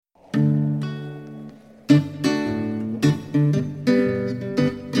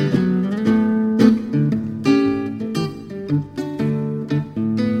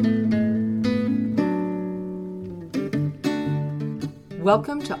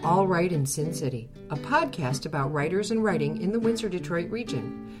Welcome to All Right in Sin City, a podcast about writers and writing in the Windsor-Detroit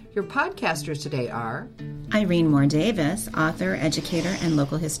region. Your podcasters today are Irene Moore Davis, author, educator, and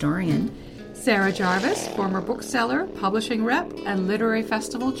local historian. Sarah Jarvis, former bookseller, publishing rep, and literary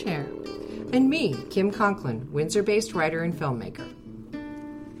festival chair. and me, Kim Conklin, Windsor-based writer and filmmaker.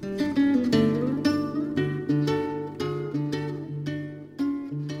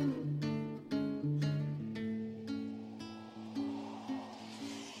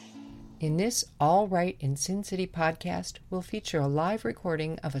 In this All Right in Sin City podcast, we'll feature a live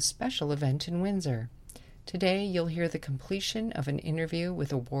recording of a special event in Windsor. Today, you'll hear the completion of an interview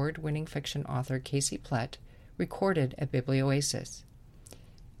with award-winning fiction author Casey Plett, recorded at Biblioasis.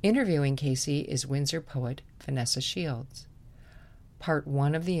 Interviewing Casey is Windsor poet Vanessa Shields. Part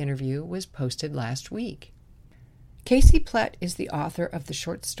 1 of the interview was posted last week. Casey Plett is the author of the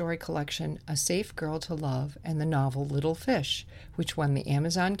short story collection A Safe Girl to Love and the novel Little Fish, which won the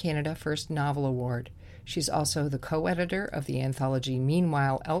Amazon Canada First Novel Award. She's also the co-editor of the anthology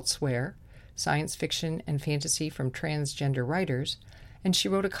Meanwhile Elsewhere, Science Fiction and Fantasy from Transgender Writers, and she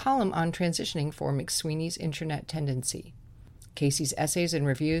wrote a column on transitioning for McSweeney's Internet Tendency. Casey's essays and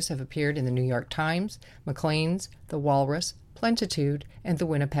reviews have appeared in the New York Times, Maclean's, The Walrus, Plentitude, and the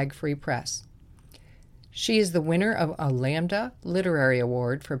Winnipeg Free Press. She is the winner of a Lambda Literary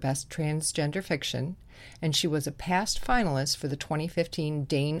Award for Best Transgender Fiction, and she was a past finalist for the 2015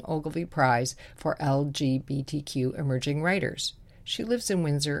 Dane Ogilvy Prize for LGBTQ Emerging Writers. She lives in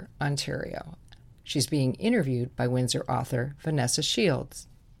Windsor, Ontario. She's being interviewed by Windsor author Vanessa Shields.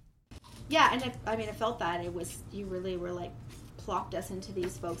 Yeah, and I felt that it was, you really were like plopped us into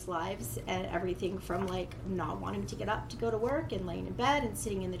these folks' lives, and everything from like not wanting to get up to go to work and laying in bed and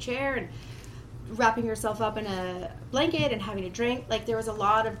sitting in the chair and wrapping yourself up in a blanket and having a drink. Like, there was a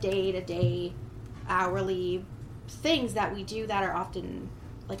lot of day-to-day, hourly things that we do that are often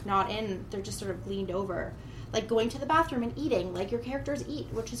like not in, they're just sort of gleaned over. Like going to the bathroom and eating, like your characters eat,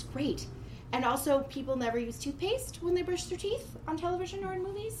 which is great. And also, people never use toothpaste when they brush their teeth on television or in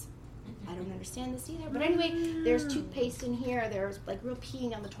movies. I don't understand this either. But anyway, there's toothpaste in here. There's like real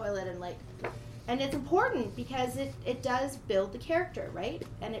peeing on the toilet, and it's important because it does build the character, right?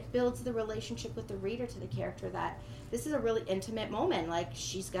 And it builds the relationship with the reader to the character, that this is a really intimate moment. Like,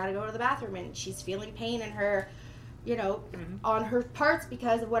 she's got to go to the bathroom and she's feeling pain in her, on her parts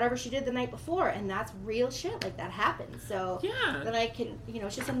because of whatever she did the night before, and that's real shit. Like, that happens. So yeah, then I can,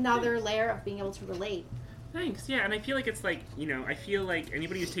 it's just another layer of being able to relate. Thanks. Yeah, and I feel like it's like, I feel like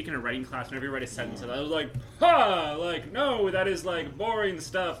anybody who's taken a writing class, whenever you write a sentence, I was like, no, that is like boring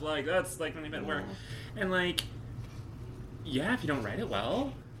stuff. Like, that's like an event where, and like, yeah, if you don't write it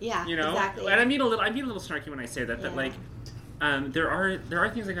well, exactly. And I'm being a little snarky when I say that, that like, there are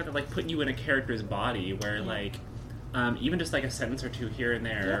things like that like put you in a character's body where like, even just like a sentence or two here and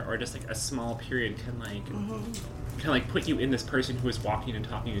there, or just like a small period can like put you in this person who is walking and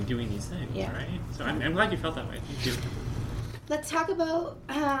talking and doing these things, right? So I'm glad you felt that way. Thank you. Let's talk about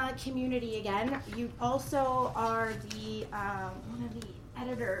community again. You also are the one of the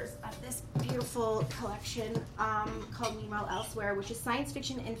editors of this beautiful collection called Meanwhile Elsewhere, which is science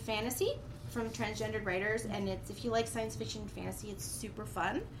fiction and fantasy from transgendered writers. And if you like science fiction and fantasy, it's super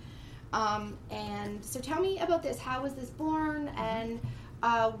fun. And so tell me about this. How was this born? And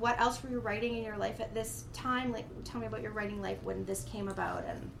what else were you writing in your life at this time? Like, tell me about your writing life when this came about.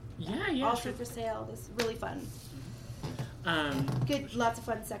 And also for sale. This is really fun. Good, lots of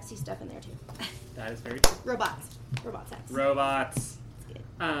fun, sexy stuff in there too. That is very true. Robot sex. Robots. That's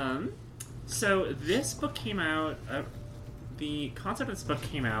good. So this book came out. The concept of this book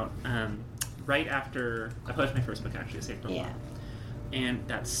came out right after I published my first book, actually, A Safe Girl. Yeah. And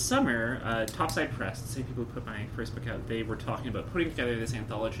that summer, Topside Press, the same people who put my first book out, they were talking about putting together this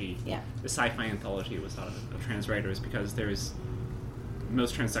anthology, the sci-fi anthology. It was thought of trans writers because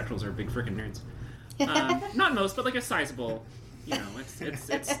most transsexuals are big frickin' nerds. Not most, but like a sizable,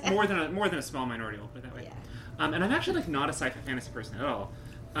 it's more than a small minority. I'll put it that way. Yeah. And I'm actually like not a sci-fi fantasy person at all.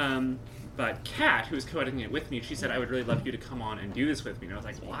 But Kat, who was co-editing it with me, she said, "I would really love you to come on and do this with me." And I was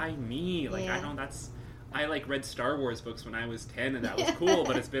like, "Why me? Like, I like read Star Wars books when I was 10, and that was cool,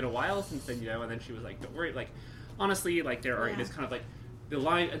 but it's been a while since then, And then she was like, "Don't worry." Like, honestly, like it is kind of like the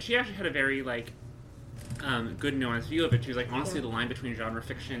line. And she actually had a very like good nuanced view of it. She was like, honestly, the line between genre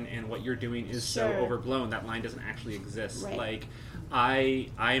fiction and what you're doing is so overblown. That line doesn't actually exist. Right. Like,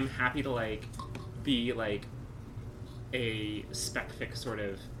 I'm happy to like be like a spec fic sort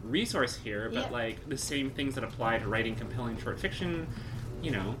of resource here, but like the same things that apply to writing compelling short fiction.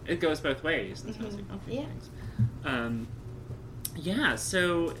 It goes both ways. And so I was like, okay, thanks.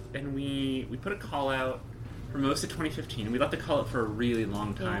 So, and we put a call out for most of 2015. And we let the call it for a really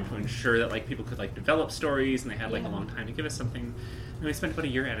long time to ensure that like people could like develop stories and they had like a long time to give us something. And we spent about a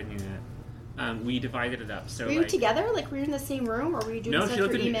year editing it. We divided it up. So were you together? Like, were you in the same room, or were you doing stuff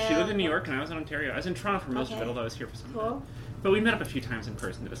through email? She lived in New York, and I was in Ontario. I was in Toronto for most of it, although I was here for some time. But we met up a few times in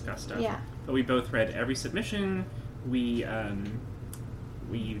person to discuss stuff. Yeah. But we both read every submission. We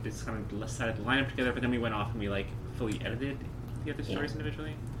just kind of decided to line up together, but then we went off and we like fully edited the other stories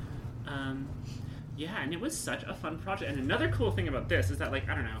individually. And it was such a fun project. And another cool thing about this is that, like,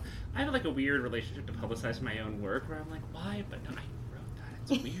 I don't know, I have like a weird relationship to publicize my own work where I'm like, why? But no, I wrote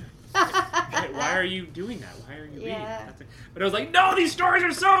that. It's weird. Like, why are you doing that? Why are you reading that? But I was like, no, these stories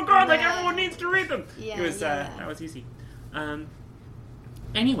are so good. Like, everyone needs to read them. It was that was easy.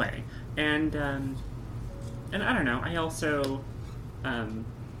 Anyway, and I don't know. I also,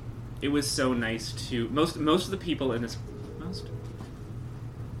 it was so nice to most of the people in this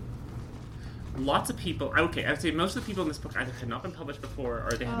lots of people. Okay, I would say most of the people in this book either had not been published before,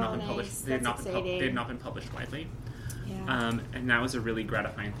 or they had not been published. They had not been published widely. Yeah. And that was a really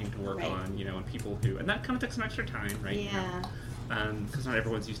gratifying thing to work on, you know, and people who, and that kind of took some extra time, right? Yeah. Because not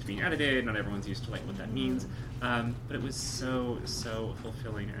everyone's used to being edited, not everyone's used to like what that means. But it was so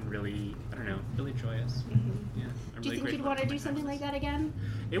fulfilling and really, I don't know, really joyous. Yeah. Do you think you'd want to do something like that again?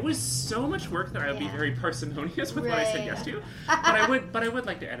 It was so much work that I would be very parsimonious with what I said yes to. But I would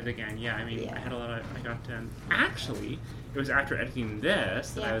like to edit again. Yeah, I mean, I had a lot of. I got actually. It was after editing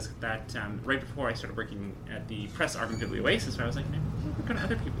this that I was right before I started working at the press arm of Biblioasis, where I was like, maybe we'll work on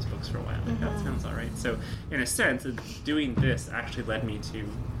other people's books for a while. Like, that sounds all right. So, in a sense, doing this actually led me to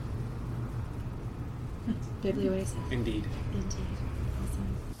Biblioasis. Indeed.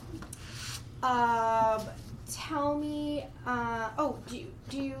 Awesome. Tell me.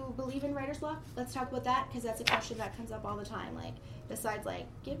 Do you believe in writer's block? Let's talk about that, because that's a question that comes up all the time. Like, besides, like,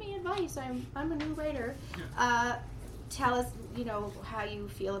 give me advice. I'm a new writer. Yeah. Tell us, you know, how you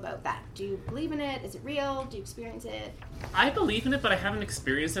feel about that. Do you believe in it? Is it real? Do you experience it? I believe in it, but I haven't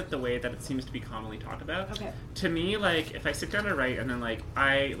experienced it the way that it seems to be commonly talked about. Okay. To me, like, if I sit down to write and then,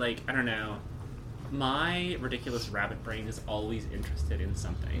 I don't know, my ridiculous rabbit brain is always interested in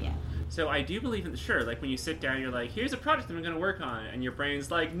something. Yeah. So I do believe in, sure, like, when you sit down, you're like, here's a project that I'm going to work on, and your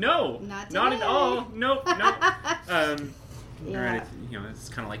brain's like, no, not at all, nope. Or, you know, it's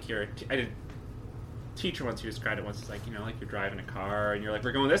kind of like teacher once who described it once is like, you know, like you're driving a car and you're like,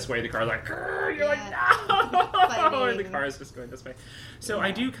 we're going this way, the car's like, you're like, no, and the car is just going this way. So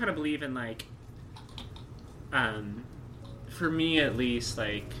I do kind of believe in, like, for me at least,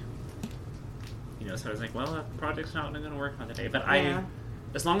 like, you know, so I was like, well, that project's not going to work on today, but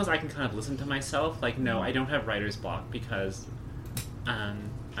as long as I can kind of listen to myself, like, no, I don't have writer's block, because I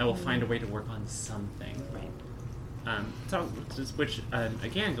will find a way to work on something. Right. Which,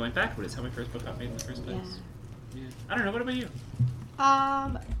 again, going back to it, is how my first book got made in the first place. Yeah. I don't know, what about you?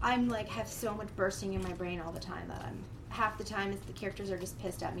 I'm like, have so much bursting in my brain all the time that half the time the characters are just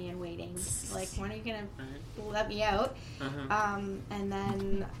pissed at me and waiting. Like, when are you gonna let me out? And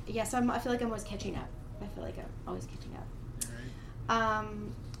then, so I feel like I'm always catching up. I feel like I'm always catching up. All right.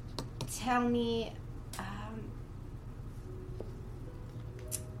 Tell me,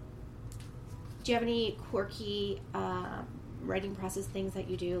 do you have any quirky writing process things that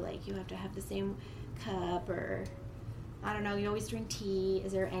you do? Like, you have to have the same cup, or I don't know, you always drink tea.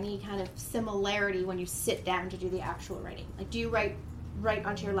 Is there any kind of similarity when you sit down to do the actual writing? Like, do you write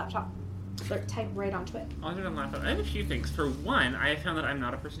onto your laptop? Or type right onto it? I'll do it on laptop. I have a few things. For one, I have found that I'm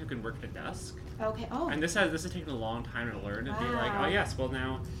not a person who can work at a desk. Okay. Oh. And this has taken a long time to learn, and be like, oh yes, well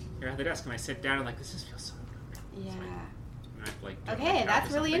now you're at the desk, and I sit down and like, this just feels so good. Yeah. So okay,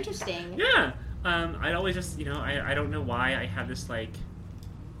 that's really interesting. Yeah. I'd always just, you know, I don't know why I have this, like,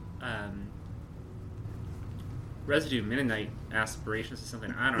 residue Mennonite aspirations or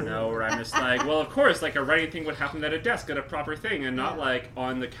something, I don't know, where I'm just like, well, of course, like, a writing thing would happen at a desk at a proper thing, and not, like,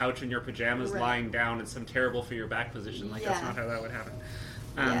 on the couch in your pajamas lying down in some terrible for your back position. Like, that's not how that would happen.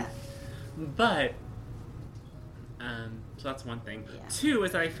 But, so that's one thing. Yeah. Two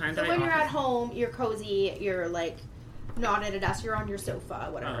is that I find that when you're at home, you're cozy, you're, like, not at a desk, you're on your sofa,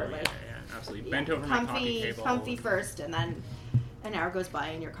 whatever. Oh, absolutely. Bent over my coffee table. Comfy first, and then an hour goes by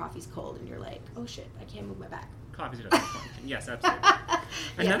and your coffee's cold, and you're like, oh shit, I can't move my back. Coffee's another fun thing. Yes, absolutely.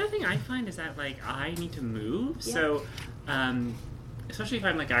 Another thing I find is that, like, I need to move. Yeah. So, especially if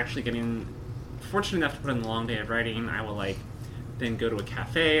I'm, like, actually getting fortunate enough to put in the long day of writing, I will, like, then go to a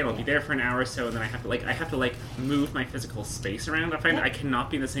cafe, and I'll be there for an hour or so, and then I have to move my physical space around. I find that I cannot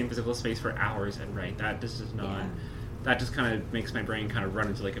be in the same physical space for hours and write. That just is not... Yeah. That just kind of makes my brain kind of run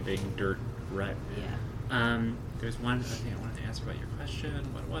into, like, a big dirt rut. Yeah. There's one other thing I wanted to answer about your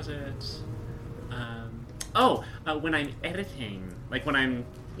question. What was it? When I'm editing, like when I'm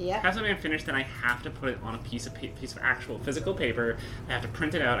Yeah. have something finished, then I have to put it on a piece of actual physical paper. I have to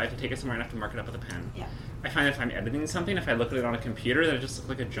print it out. I have to take it somewhere and I have to mark it up with a pen. Yeah. I find that if I'm editing something, if I look at it on a computer, then it just looks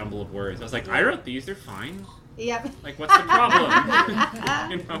like a jumble of words. I was like, I wrote these. They're fine. Yep. Like, what's the problem?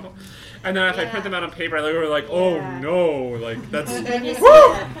 You know? And then if I print them out on paper, I look over like, oh no, like that's who did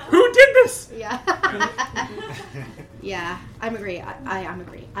this? Yeah. Yeah, I'm agree. I'm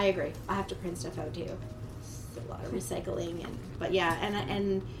agree. I agree. I have to print stuff out too. It's a lot of recycling but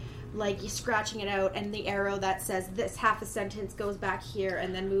and like you scratching it out and the arrow that says this half a sentence goes back here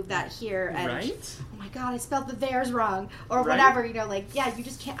and then move that here and Right? oh my god, I spelled the theirs wrong or Right. whatever, you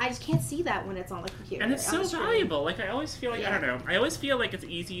just can't. I just can't see that when it's on the computer. And it's so on the screen. valuable. Like, I always feel like, I Yeah. don't know, I always feel like it's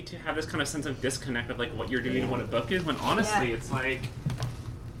easy to have this kind of sense of disconnect of, like, what you're doing and what a book is, when honestly it's like,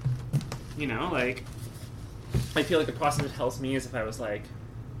 like, I feel like the process it helps me is if I was like,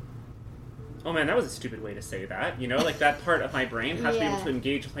 oh man, that was a stupid way to say that, like, that part of my brain has to be able to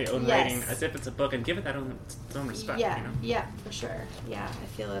engage with my own writing as if it's a book and give it that its own respect, Yeah, for sure. Yeah, I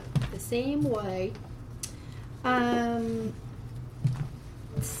feel it the same way.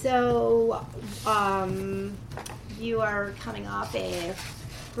 So, you are coming off a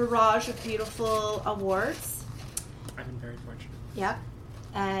barrage of beautiful awards. I've been very fortunate. Yep.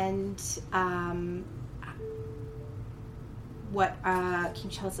 And, what, can you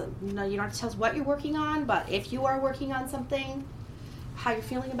tell us, no, you don't have to tell us what you're working on, but if you are working on something, how you're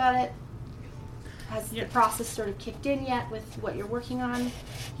feeling about it? Has the process sort of kicked in yet with what you're working on?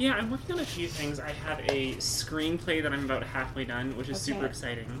 Yeah, I'm working on a few things. I have a screenplay that I'm about halfway done, which is super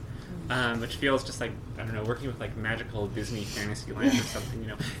exciting. Which feels just like, I don't know, working with like magical Disney fantasy land or something,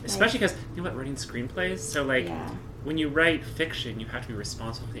 Especially because, writing screenplays? So like, when you write fiction, you have to be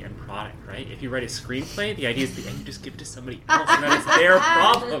responsible for the end product, right? If you write a screenplay, the idea is at the end you just give it to somebody else, and that is their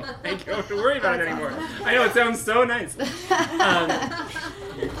problem. And you don't have to worry about it anymore. I know, it sounds so nice.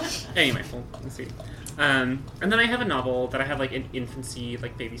 Anyway, we'll see. And then I have a novel that I have like in infancy,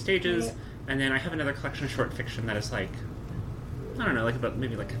 like baby stages, and then I have another collection of short fiction that is like, I don't know, like about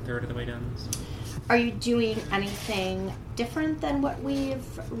maybe like a third of the way done. So. Are you doing anything different than what we've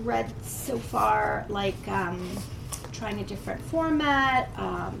read so far? Like trying a different format,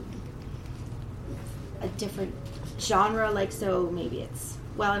 a different genre? Like, so maybe it's,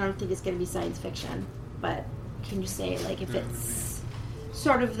 well, I don't think it's going to be science fiction, but can you say, like, if it's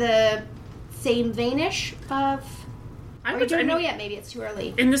sort of the same veinish of... Or you don't know yet, maybe it's too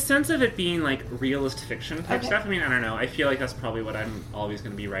early. In the sense of it being, like, realist fiction type stuff, I mean, I don't know. I feel like that's probably what I'm always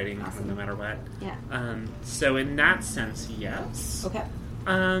going to be writing, no matter what. Yeah. So in that sense, yes. Okay.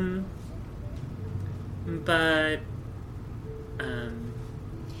 But...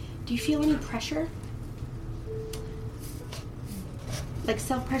 do you feel any pressure? Like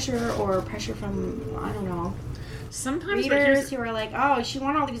self-pressure or pressure from, I don't know, sometimes readers who are like, oh, she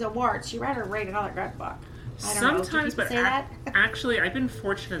won all these awards, she better write another good book. I don't know. Sometimes, but actually, I've been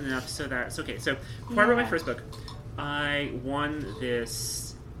fortunate enough so that... So before I wrote my first book, I won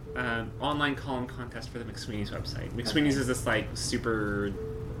this online column contest for the McSweeney's website. McSweeney's is this, like, super...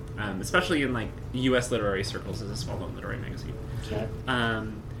 especially in, like, U.S. literary circles, is a small-known literary magazine. Okay.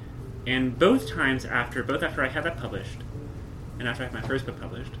 And both after I had that published, and after I had my first book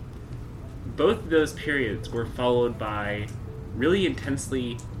published, both of those periods were followed by really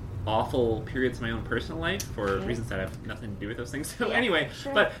intensely awful periods of my own personal life for reasons that have nothing to do with those things. So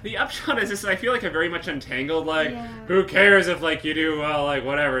but the upshot is this: I feel like I'm very much entangled. Like, who cares if like you do well? Like,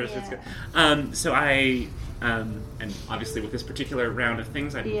 whatever. It's just good. So I, and obviously with this particular round of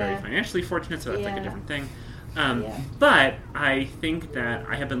things, I'm very financially fortunate. So that's like a different thing. But I think that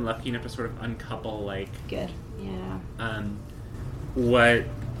I have been lucky enough to sort of uncouple like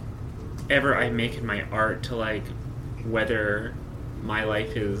whatever I make in my art to like whether my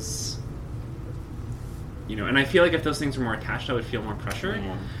life is, and I feel like if those things were more attached, I would feel more pressure.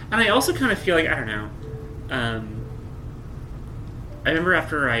 And I also kind of feel like, I don't know, I remember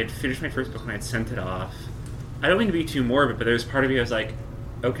after I had finished my first book and I had sent it off, I don't mean to be too morbid, but there was part of me that was like,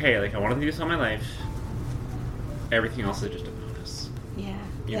 okay, like I want to do this all my life, everything else is just a bonus.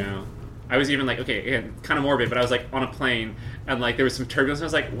 You know? I was even like, okay, again, kind of morbid, but I was like on a plane and like there was some turbulence and I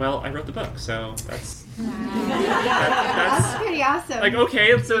was like, well, I wrote the book, so that's... That's pretty awesome. Like,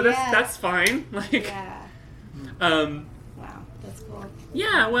 okay, so that's fine. Like, wow, that's cool.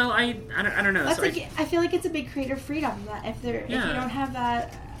 Yeah, well, I don't know. That's so like, I feel like it's a big creative freedom that if you don't have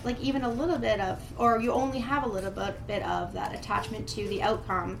that, like even a little bit of, or you only have a little bit of that attachment to the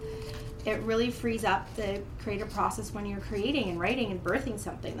outcome, it really frees up the creative process when you're creating and writing and birthing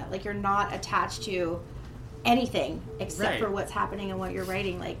something that like you're not attached to anything except for what's happening and what you're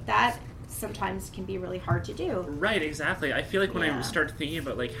writing. Like that sometimes can be really hard to do. Right, exactly. I feel like when I Yeah. start thinking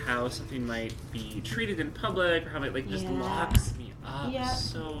about like how something might be treated in public, or how it like just Yeah. locks me up Yeah.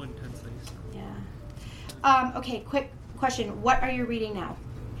 so intensely. So. Yeah. Okay, quick question. What are you reading now?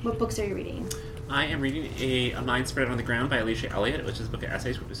 What books are you reading? I am reading A Mind Spread on the Ground by Alicia Elliott, which is a book of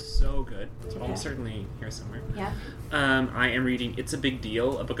essays, which is so good. It's almost certainly here somewhere. Yeah. I am reading It's a Big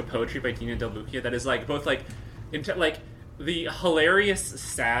Deal, a book of poetry by Dina Del Bucchia that is like both like the hilarious,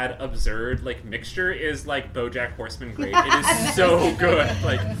 sad, absurd like mixture is like BoJack Horseman great. It is so good.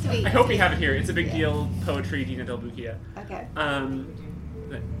 Like Sweet, I hope we sweet. have it here. It's a Big Deal poetry, Dina Del Bucchia. Okay.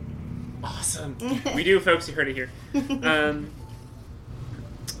 Awesome. We do, folks. You heard it here.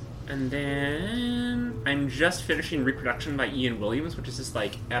 And then I'm just finishing Reproduction by Ian Williams, which is this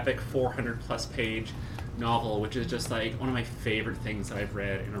like epic 400+ page novel, which is just like one of my favorite things that I've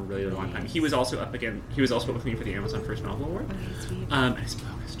read in a really, really long time. He was also up with me for the Amazon First Novel Award. Okay, sweet. And his book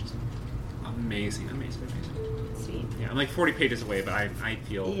is just amazing. Sweet. Yeah, I'm like 40 pages away, but I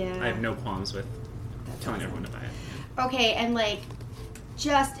feel Yeah. I have no qualms with That's telling awesome. everyone to buy it. Okay, and like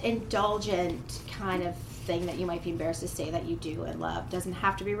just indulgent kind of thing that you might be embarrassed to say that you do and love. Doesn't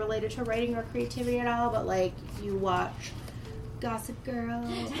have to be related to writing or creativity at all, but like you watch Gossip Girl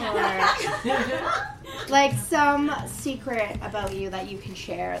or like some secret about you that you can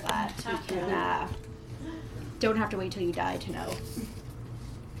share that you can don't have to wait till you die to know.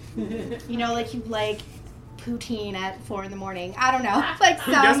 You know, like you like poutine at 4 a.m. I don't know. Like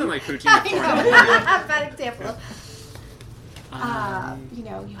Who some, doesn't like poutine at 4 I know. Bad example. Um, You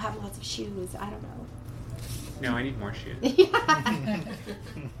know, you have lots of shoes. I don't know. No, I need more shoes. Do you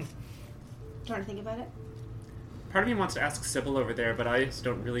want to think about it? Part of me wants to ask Sybil over there, but I just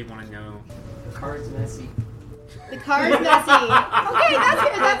don't really want to know. The card's messy. The car's messy. Okay, that's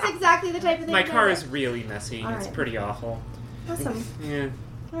good. That's exactly the type of thing. My that- car is really messy. All It's right. pretty awful. awesome. Yeah.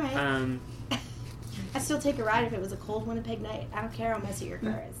 All right. I'd still take a ride if it was a cold Winnipeg night. I don't care how messy your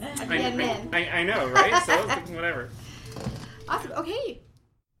car is. I'd be getting in. I know, right? So whatever. Awesome. Okay.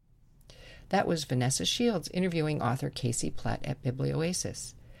 That was Vanessa Shields interviewing author Casey Platt at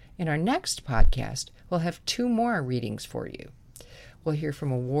Biblioasis. In our next podcast, we'll have 2 more readings for you. We'll hear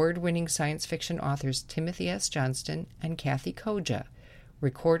from award-winning science fiction authors Timothy S. Johnston and Kathy Koja,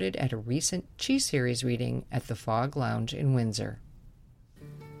 recorded at a recent Chi Series reading at the Fog Lounge in Windsor.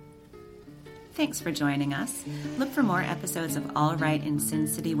 Thanks for joining us. Look for more episodes of All Right in Sin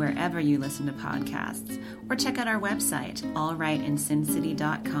City wherever you listen to podcasts, or check out our website,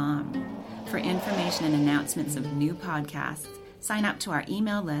 allrightinsincity.com. For information and announcements of new podcasts, sign up to our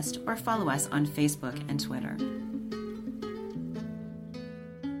email list or follow us on Facebook and Twitter.